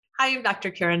I am Dr.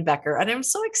 Karen Becker, and I'm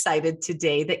so excited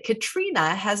today that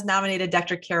Katrina has nominated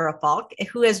Dr. Kara Falk,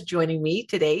 who is joining me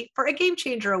today for a Game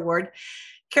Changer Award.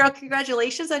 Carol,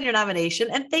 congratulations on your nomination,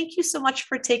 and thank you so much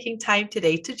for taking time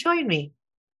today to join me.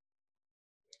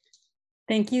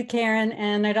 Thank you, Karen.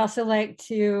 And I'd also like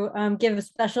to give a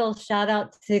special shout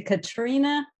out to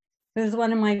Katrina, who's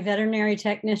one of my veterinary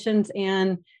technicians,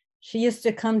 and she used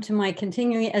to come to my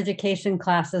continuing education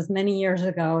classes many years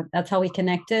ago. That's how we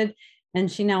connected, and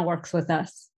she now works with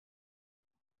us.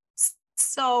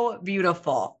 So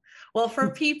beautiful. Well, for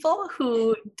people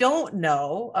who don't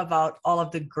know about all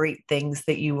of the great things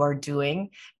that you are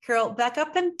doing, Carol, back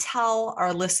up and tell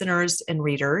our listeners and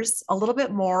readers a little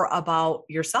bit more about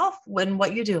yourself and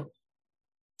what you do.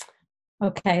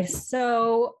 Okay,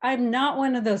 so I'm not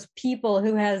one of those people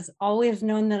who has always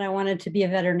known that I wanted to be a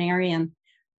veterinarian,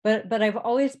 but I've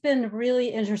always been really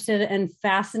interested and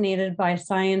fascinated by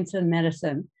science and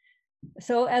medicine.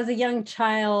 So as a young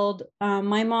child,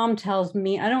 my mom tells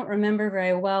me, I don't remember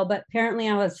very well, but apparently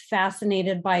I was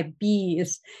fascinated by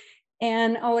bees.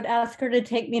 And I would ask her to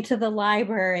take me to the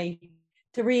library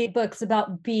to read books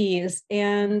about bees.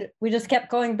 And we just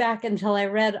kept going back until I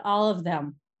read all of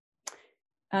them.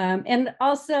 And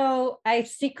also, I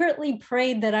secretly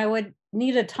prayed that I would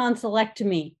need a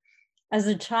tonsillectomy as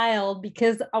a child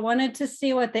because I wanted to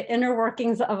see what the inner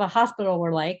workings of a hospital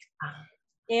were like.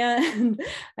 And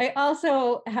I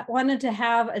also wanted to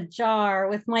have a jar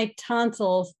with my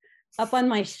tonsils up on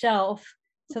my shelf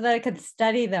so that I could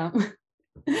study them.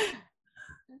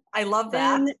 I love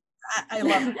that. I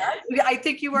love that. I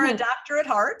think you were a doctor at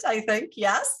heart, I think.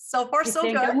 Yes. So far, so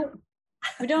good.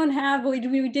 We don't have, we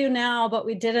do now, but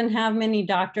we didn't have many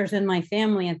doctors in my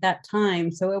family at that time.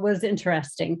 So it was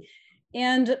interesting.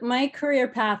 And my career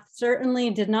path certainly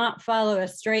did not follow a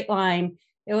straight line.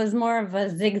 It was more of a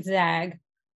zigzag.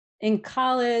 In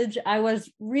college, I was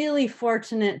really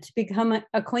fortunate to become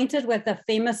acquainted with a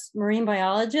famous marine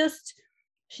biologist.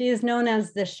 She is known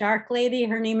as the Shark Lady.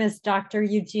 Her name is Dr.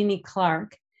 Eugenie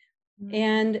Clark.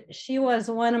 And she was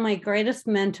one of my greatest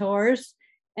mentors.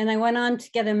 And I went on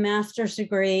to get a master's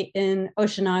degree in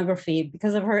oceanography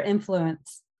because of her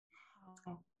influence.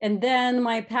 And then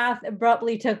my path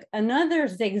abruptly took another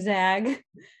zigzag.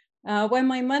 When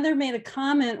my mother made a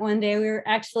comment one day, we were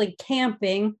actually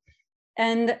camping,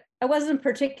 and I wasn't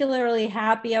particularly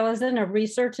happy. I was in a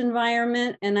research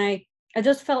environment, and I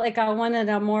just felt like I wanted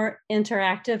a more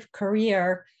interactive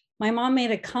career. My mom made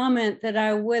a comment that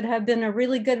I would have been a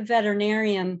really good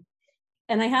veterinarian.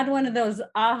 And I had one of those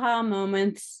aha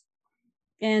moments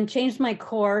and changed my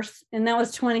course. And that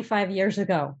was 25 years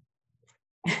ago.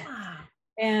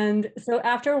 And so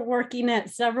after working at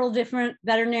several different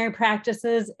veterinary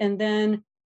practices and then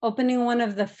opening one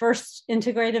of the first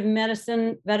integrative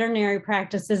medicine veterinary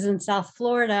practices in South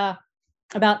Florida,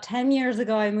 about 10 years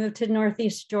ago, I moved to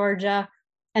Northeast Georgia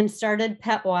and started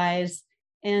PetWise.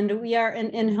 And we are an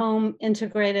in-home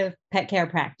integrative pet care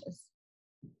practice.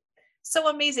 So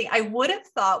amazing. I would have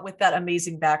thought with that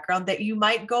amazing background that you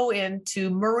might go into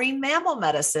marine mammal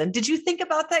medicine. Did you think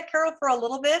about that, Carol, for a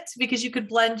little bit? Because you could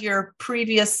blend your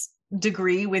previous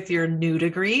degree with your new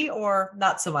degree, or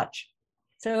not so much?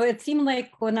 So it seemed like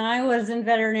when I was in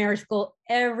veterinary school,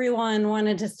 everyone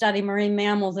wanted to study marine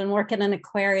mammals and work in an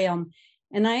aquarium.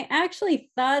 And I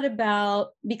actually thought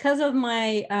about, because of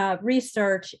my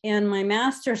research and my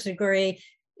master's degree,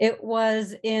 it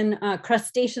was in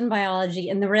crustacean biology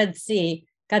in the Red Sea.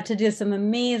 Got to do some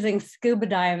amazing scuba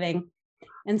diving.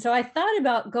 And so I thought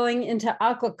about going into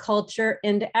aquaculture.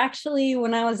 And actually,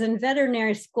 when I was in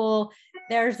veterinary school,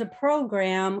 there's a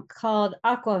program called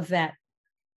AquaVet.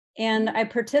 And I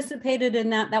participated in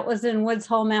that. That was in Woods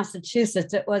Hole,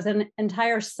 Massachusetts. It was an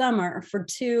entire summer for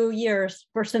 2 years,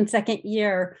 first and second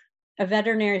year of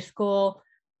veterinary school.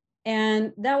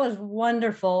 And that was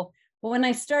wonderful. But when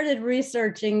I started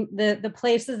researching the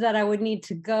places that I would need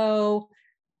to go,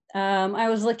 I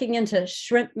was looking into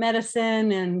shrimp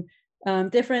medicine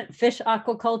and different fish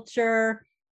aquaculture.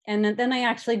 And then I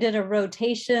actually did a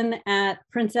rotation at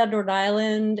Prince Edward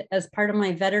Island as part of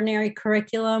my veterinary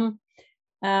curriculum.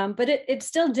 But it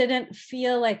still didn't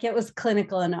feel like it was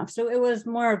clinical enough. So it was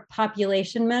more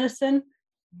population medicine.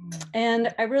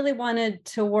 And I really wanted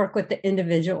to work with the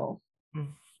individual.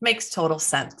 Makes total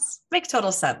sense. Makes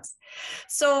total sense.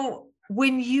 So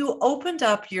when you opened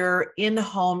up your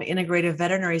in-home integrative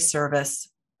veterinary service,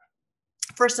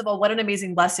 first of all, what an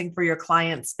amazing blessing for your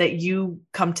clients that you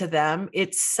come to them.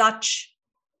 It's such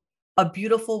a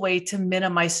beautiful way to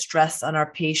minimize stress on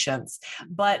our patients.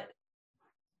 But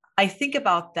I think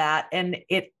about that, and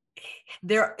it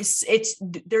There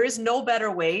is no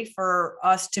better way for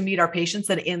us to meet our patients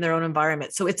than in their own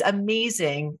environment. So it's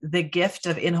amazing, the gift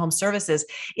of in-home services.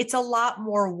 It's a lot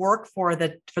more work for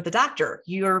the doctor.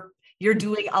 You're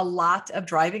doing a lot of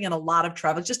driving and a lot of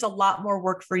travel, just a lot more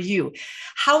work for you.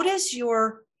 How does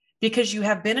because you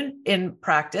have been in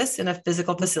practice in a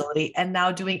physical facility and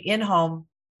now doing in-home,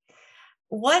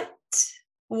 what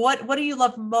do you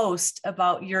love most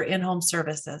about your in-home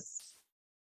services?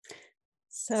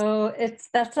 So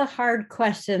that's a hard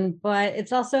question, but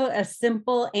it's also a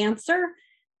simple answer.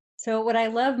 So what I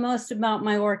love most about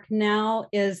my work now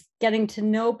is getting to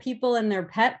know people and their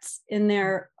pets in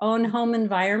their own home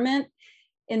environment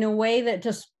in a way that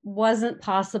just wasn't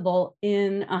possible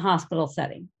in a hospital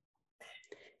setting.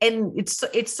 And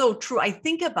it's so true. I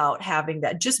think about having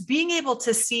that, just being able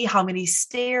to see how many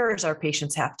stairs our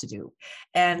patients have to do,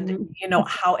 and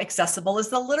how accessible is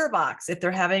the litter box if they're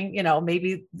having,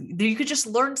 maybe you could just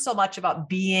learn so much about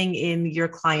being in your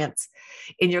clients'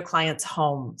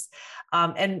 homes,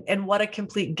 and what a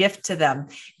complete gift to them.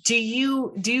 Do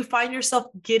you find yourself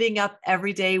getting up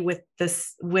every day with the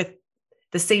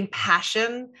same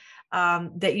passion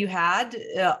that you had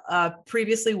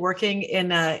previously working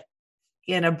in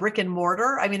a brick and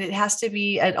mortar? I mean, it has to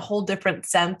be a whole different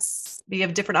sense. You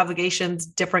have different obligations,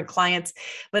 different clients,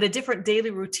 but a different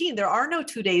daily routine. There are no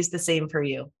 2 days the same for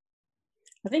you.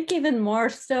 I think even more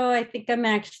so, I think I'm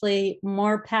actually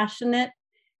more passionate,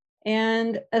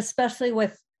 and especially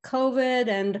with COVID,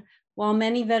 and while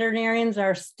many veterinarians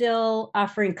are still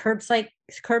offering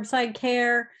curbside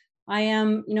care, I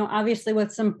am, obviously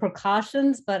with some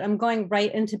precautions, but I'm going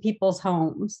right into people's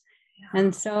homes.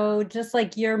 And so just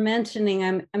like you're mentioning,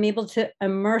 I'm able to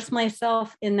immerse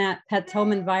myself in that pet's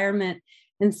home environment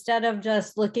instead of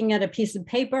just looking at a piece of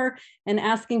paper and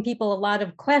asking people a lot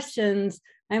of questions.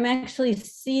 I'm actually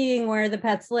seeing where the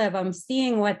pets live. I'm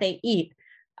seeing what they eat.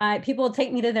 People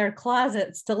take me to their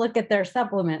closets to look at their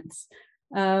supplements.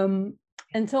 And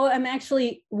so I'm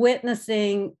actually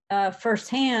witnessing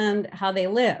firsthand how they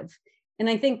live. And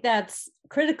I think that's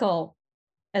critical.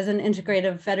 As an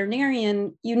integrative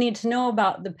veterinarian, you need to know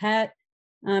about the pet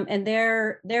and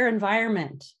their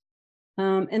environment.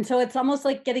 And so it's almost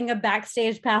like getting a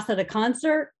backstage pass at a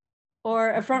concert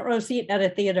or a front row seat at a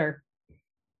theater.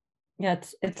 Yeah,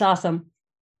 it's awesome.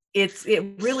 It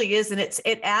really is. And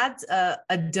it adds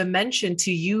a dimension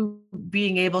to you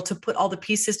being able to put all the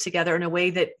pieces together in a way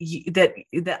that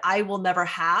that I will never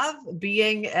have.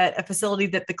 Being at a facility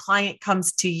that the client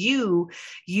comes to you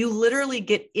literally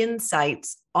get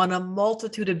insights on a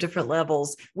multitude of different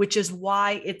levels, which is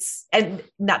why and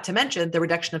not to mention the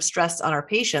reduction of stress on our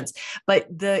patients, but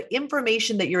the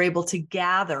information that you're able to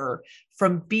gather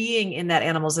from being in that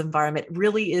animal's environment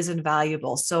really is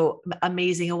invaluable. So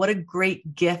amazing. And what a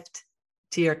great gift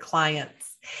to your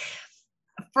clients.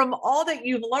 From all that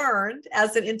you've learned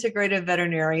as an integrative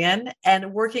veterinarian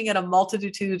and working at a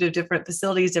multitude of different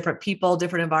facilities, different people,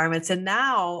 different environments, and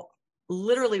now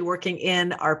literally working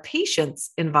in our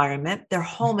patients' environment, their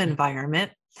home environment,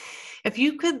 if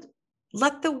you could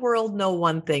let the world know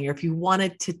one thing, or if you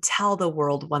wanted to tell the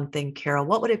world one thing, Carol,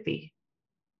 what would it be?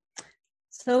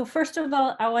 So first of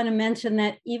all, I want to mention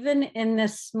that even in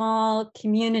this small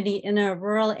community in a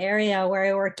rural area where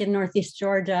I work in Northeast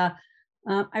Georgia,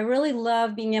 I really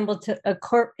love being able to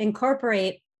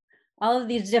incorporate all of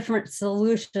these different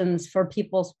solutions for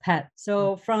people's pets.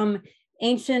 So from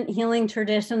ancient healing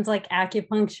traditions like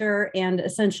acupuncture and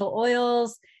essential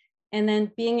oils, and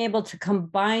then being able to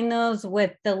combine those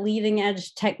with the leading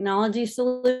edge technology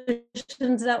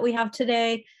solutions that we have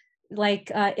today,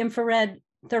 like infrared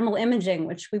thermal imaging,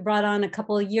 which we brought on a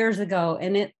couple of years ago.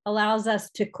 And it allows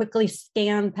us to quickly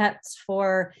scan pets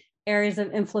for areas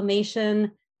of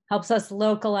inflammation, helps us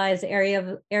localize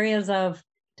areas of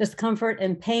discomfort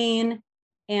and pain,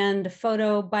 and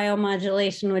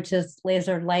photobiomodulation, which is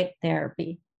laser light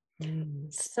therapy.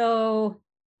 So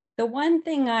the one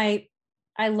thing I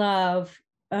love,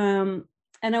 and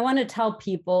I want to tell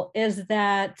people, is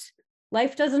that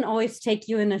life doesn't always take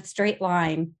you in a straight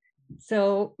line.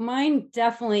 So mine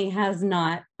definitely has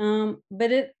not,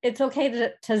 but it's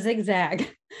okay to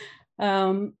zigzag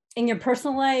in your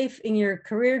personal life, in your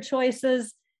career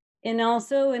choices, and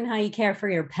also in how you care for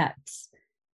your pets.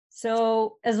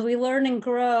 So as we learn and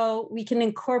grow, we can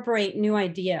incorporate new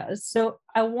ideas. So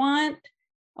I want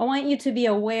you to be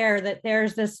aware that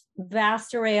there's this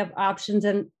vast array of options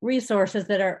and resources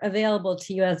that are available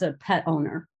to you as a pet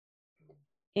owner.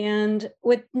 And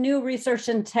with new research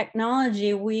and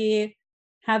technology, we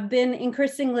have been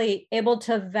increasingly able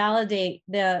to validate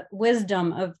the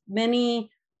wisdom of many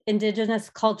indigenous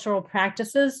cultural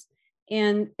practices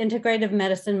and integrative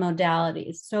medicine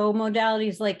modalities. So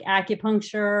modalities like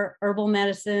acupuncture, herbal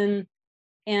medicine,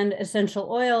 and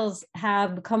essential oils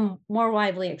have become more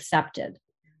widely accepted.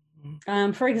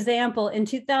 For example, in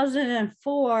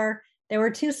 2004, there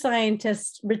were two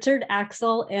scientists, Richard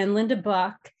Axel and Linda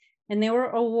Buck, and they were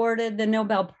awarded the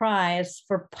Nobel Prize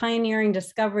for pioneering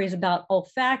discoveries about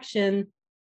olfaction,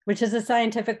 which is a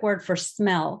scientific word for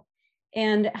smell,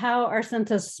 and how our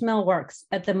sense of smell works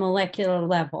at the molecular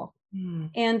level.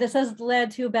 And this has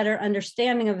led to a better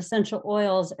understanding of essential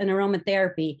oils and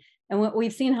aromatherapy, and what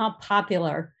we've seen how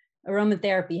popular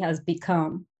aromatherapy has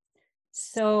become.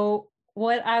 So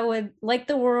what I would like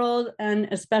the world, and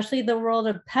especially the world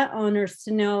of pet owners,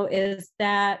 to know is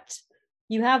that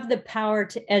you have the power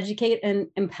to educate and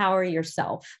empower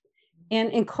yourself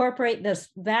and incorporate this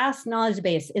vast knowledge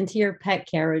base into your pet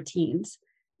care routines.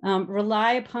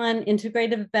 Rely upon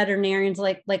integrative veterinarians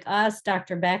like us,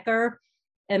 Dr. Becker,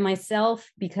 and myself,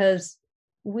 because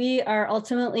we are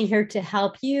ultimately here to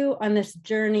help you on this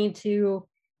journey to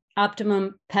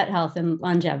optimum pet health and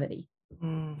longevity.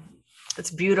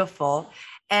 It's beautiful.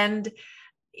 And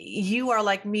you are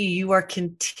like me, you are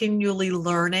continually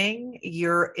learning.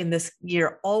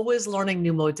 You're always learning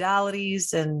new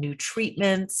modalities and new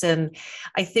treatments. And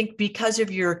I think because of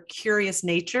your curious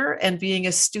nature and being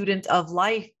a student of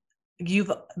life, you've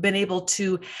been able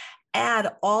to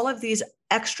add all of these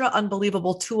extra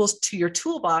unbelievable tools to your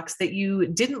toolbox that you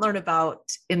didn't learn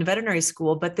about in veterinary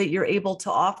school, but that you're able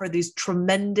to offer these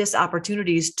tremendous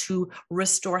opportunities to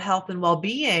restore health and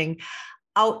well-being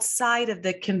outside of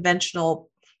the conventional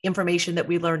information that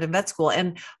we learned in vet school.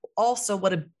 And also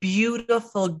what a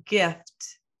beautiful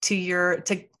gift to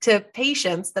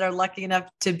patients that are lucky enough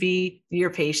to be your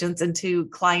patients and to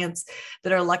clients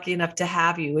that are lucky enough to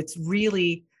have you. It's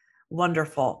really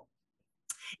wonderful.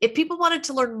 If people wanted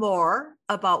to learn more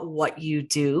about what you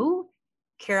do,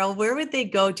 Carol, where would they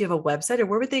go? Do you have a website, or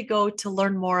where would they go to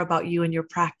learn more about you and your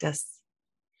practice?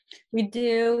 We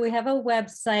do. We have a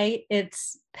website.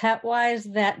 It's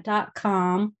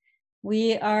petwisevet.com.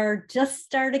 We are just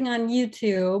starting on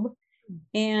YouTube,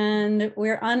 and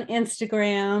we're on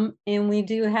Instagram, and we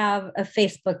do have a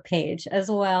Facebook page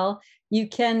as well. You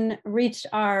can reach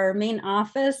our main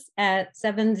office at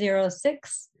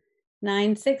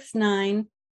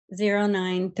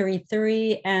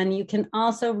 706-969-0933. And you can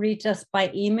also reach us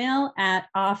by email at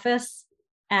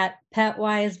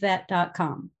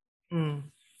office@petwisevet.com.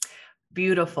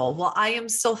 Beautiful. Well, I am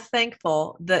so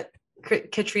thankful that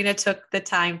Katrina took the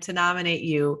time to nominate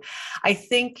you. I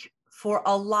think for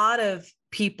a lot of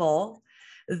people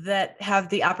that have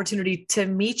the opportunity to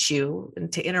meet you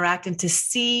and to interact and to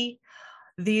see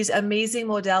these amazing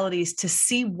modalities, to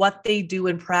see what they do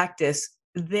in practice,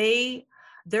 their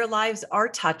lives are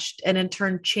touched and in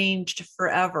turn changed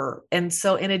forever. And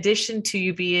so in addition to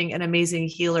you being an amazing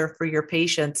healer for your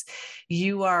patients,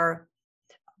 you are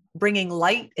bringing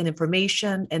light and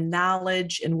information and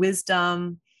knowledge and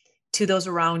wisdom to those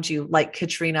around you, like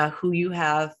Katrina, who you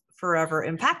have forever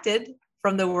impacted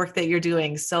from the work that you're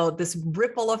doing. So this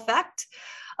ripple effect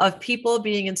of people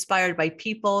being inspired by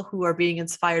people who are being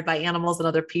inspired by animals and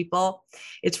other people,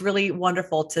 it's really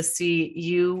wonderful to see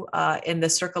you in the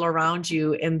circle around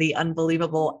you and the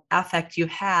unbelievable effect you've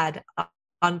had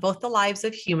on both the lives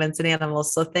of humans and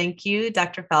animals. So thank you,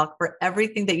 Dr. Falk, for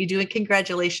everything that you do, and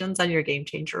congratulations on your Game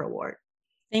Changer Award.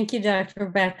 Thank you, Dr.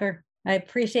 Becker. I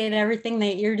appreciate everything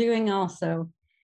that you're doing also.